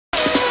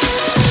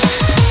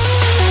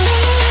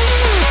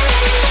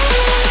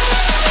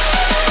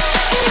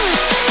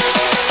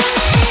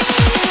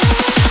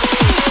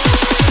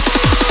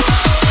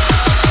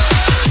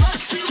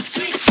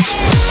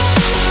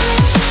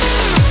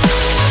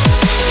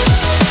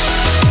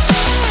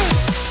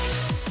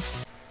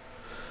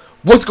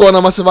What's going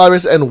on, my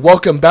survivors, and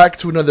welcome back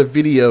to another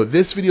video.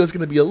 This video is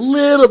going to be a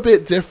little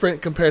bit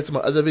different compared to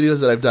my other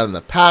videos that I've done in the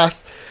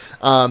past.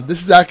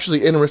 This is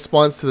actually in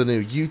response to the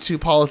new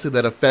YouTube policy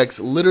that affects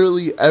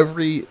literally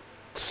every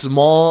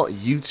small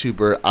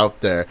YouTuber out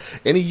there.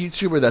 Any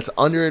YouTuber that's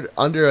under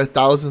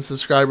 1,000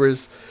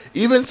 subscribers,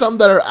 even some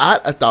that are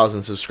at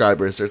 1,000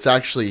 subscribers, it's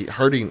actually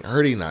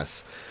hurting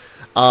us.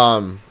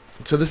 So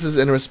this is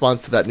in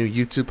response to that new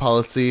YouTube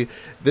policy.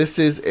 This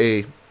is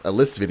a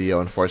list video,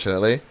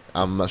 unfortunately.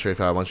 I'm not sure if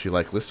I want you to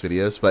like list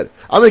videos, but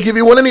I'm going to give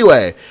you one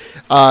anyway.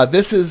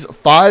 This is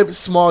 5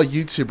 small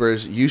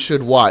YouTubers you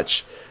should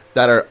watch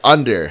that are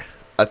under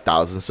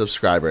 1,000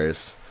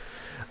 subscribers.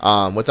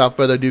 Without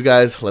further ado,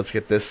 guys, let's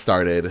get this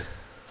started.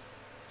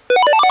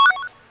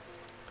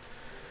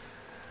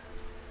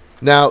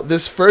 Now,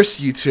 this first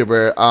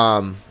YouTuber,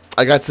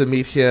 I got to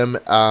meet him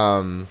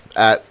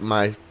at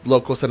my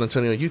local San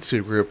Antonio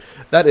YouTube group.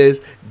 That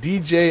is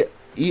DJ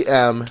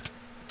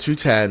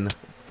EM210.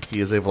 He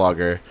is a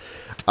vlogger.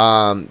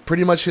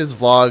 Pretty much his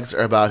vlogs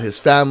are about his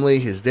family,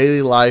 his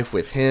daily life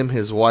with him,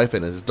 his wife,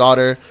 and his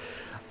daughter.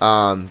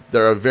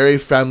 They're a very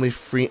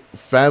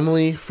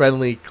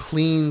family-friendly,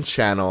 clean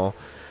channel.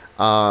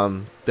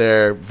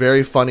 They're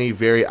very funny,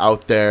 very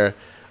out there.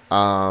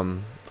 Like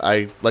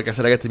I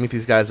said, I got to meet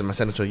these guys in my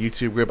San Antonio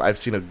YouTube group. I've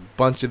seen a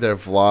bunch of their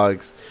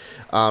vlogs.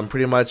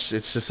 Pretty much,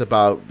 it's just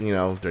about, you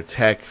know, their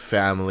tech,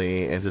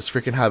 family, and just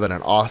freaking having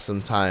an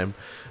awesome time.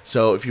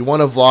 So if you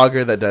want a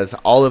vlogger that does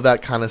all of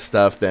that kind of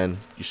stuff, then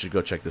you should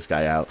go check this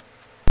guy out.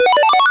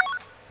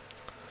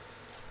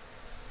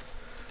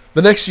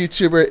 The next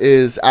YouTuber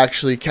is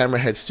actually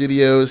Camerahead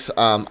Studios.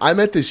 I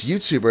met this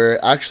YouTuber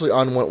actually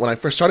on when I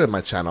first started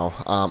my channel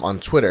on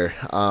Twitter.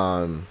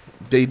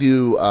 They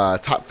do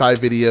top 5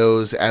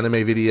 videos, anime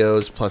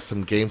videos, plus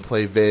some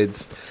gameplay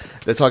vids.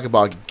 They talk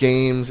about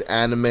games,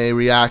 anime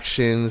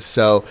reactions.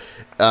 So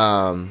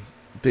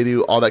they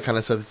do all that kind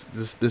of stuff.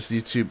 This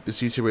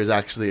YouTuber is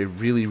actually a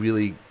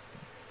really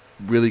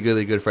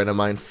good friend of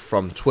mine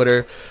from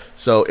Twitter.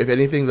 So if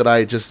anything that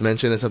I just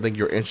mentioned is something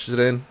you're interested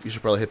in, you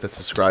should probably hit that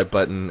subscribe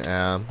button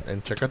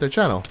and check out their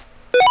channel.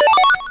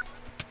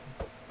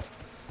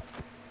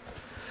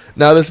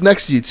 Now this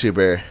next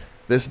YouTuber,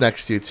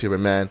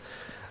 man,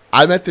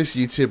 I met this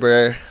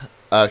YouTuber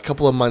a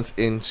couple of months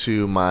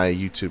into my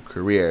YouTube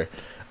career.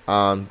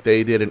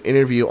 They did an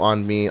interview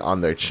on me on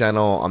their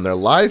channel, on their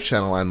live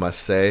channel, I must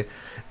say,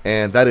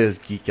 and that is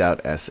Geek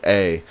Out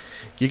SA.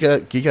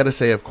 Geek Out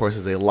SA, of course,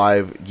 is a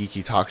live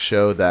geeky talk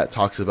show that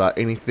talks about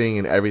anything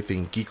and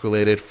everything geek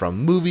related, from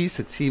movies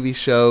to TV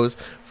shows,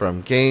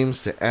 from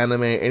games to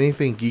anime,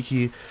 anything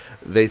geeky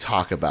they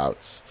talk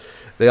about.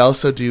 They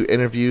also do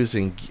interviews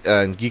and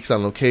Geeks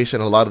on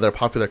Location, a lot of their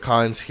popular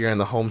cons here in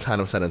the hometown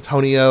of San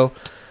Antonio.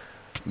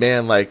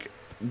 Man, like,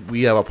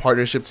 we have a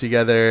partnership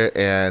together,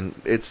 and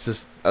it's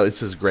just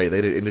great. They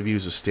did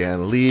interviews with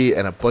Stan Lee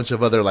and a bunch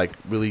of other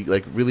really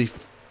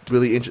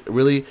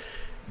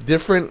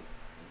different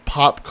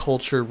pop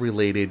culture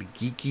related,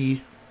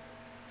 geeky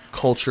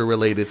culture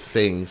related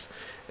things.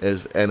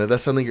 And if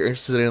that's something you're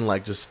interested in,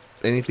 like just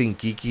anything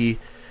geeky,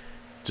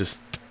 just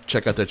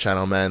check out their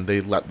channel, man.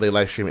 They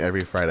live stream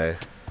every Friday.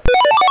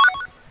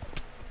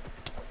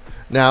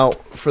 Now,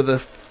 for the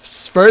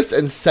first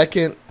and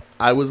second,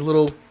 I was a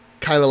little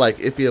kind of like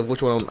iffy of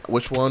which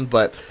one,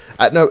 but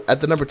at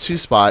the number 2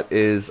 spot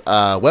is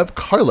Web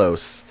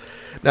Carlos.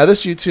 Now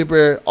this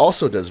YouTuber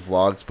also does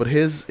vlogs, but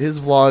his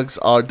vlogs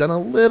are done a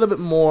little bit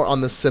more on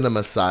the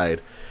cinema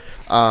side.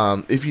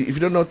 If you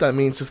don't know what that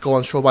means, just go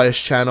and scroll by his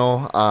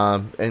channel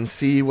and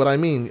see what I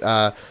mean.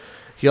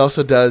 He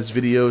also does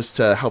videos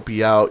to help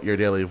you out your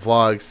daily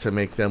vlogs, to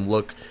make them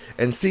look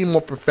and seem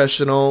more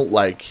professional.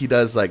 Like he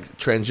does like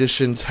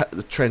transition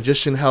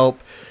help.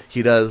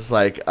 He does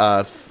like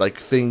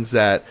things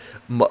that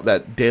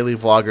daily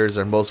vloggers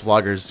or most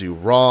vloggers do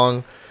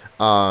wrong.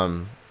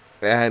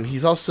 And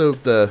he's also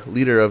the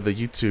leader of the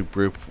YouTube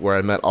group where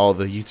I met all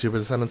the YouTubers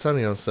in San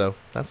Antonio. So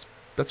that's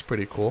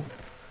pretty cool.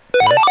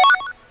 Yeah.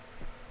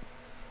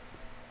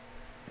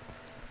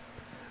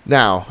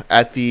 Now,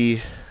 at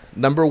the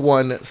number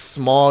 1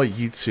 small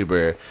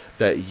YouTuber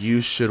that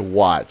you should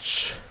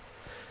watch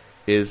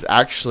is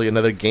actually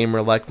another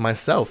gamer like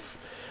myself.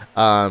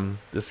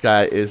 This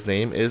guy, his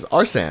name is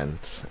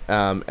Arsand,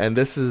 and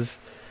this is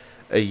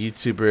a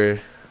YouTuber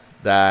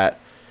that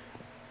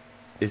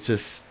it's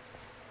just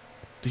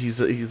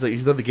he's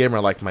another gamer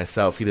like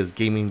myself. He does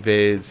gaming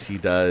vids, he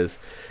does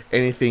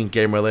anything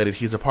game related.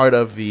 He's a part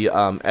of the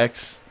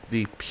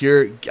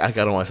Pure, I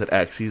don't want to say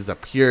X. He's the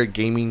Pure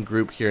Gaming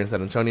group here in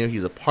San Antonio.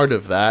 He's a part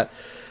of that.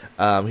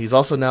 He's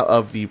also now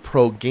of the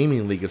Pro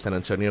Gaming League of San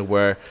Antonio,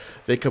 where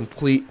they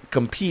compete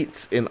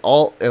in a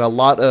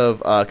lot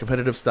of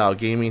competitive style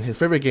gaming. His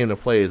favorite game to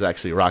play is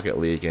actually Rocket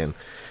League, and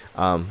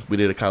we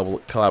did a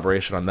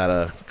collaboration on that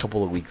a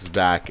couple of weeks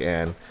back,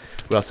 and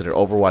we also did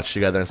Overwatch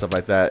together and stuff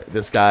like that.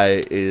 This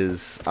guy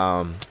is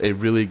a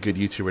really good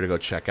YouTuber to go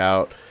check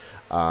out.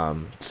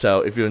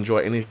 So if you enjoy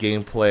any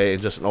gameplay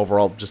and just an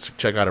overall, just to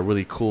check out a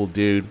really cool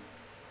dude,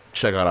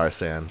 check out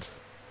Arsand.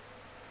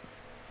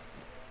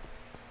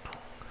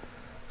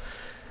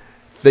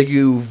 Thank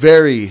you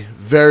very,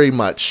 very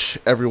much,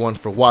 everyone,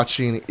 for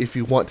watching. If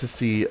you want to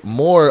see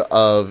more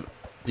of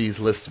these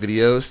list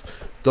videos,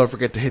 don't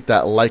forget to hit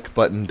that like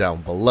button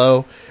down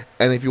below.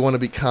 And if you want to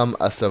become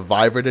a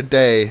survivor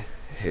today,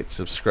 hit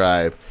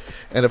subscribe.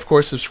 And of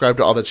course, subscribe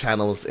to all the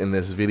channels in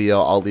this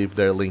video. I'll leave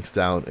their links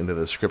down in the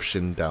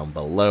description down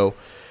below.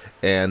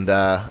 And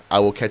I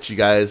will catch you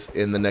guys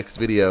in the next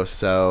video.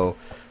 So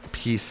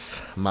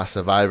peace, my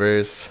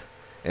survivors,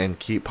 and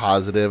keep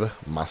positive,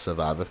 my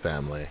survivor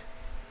family.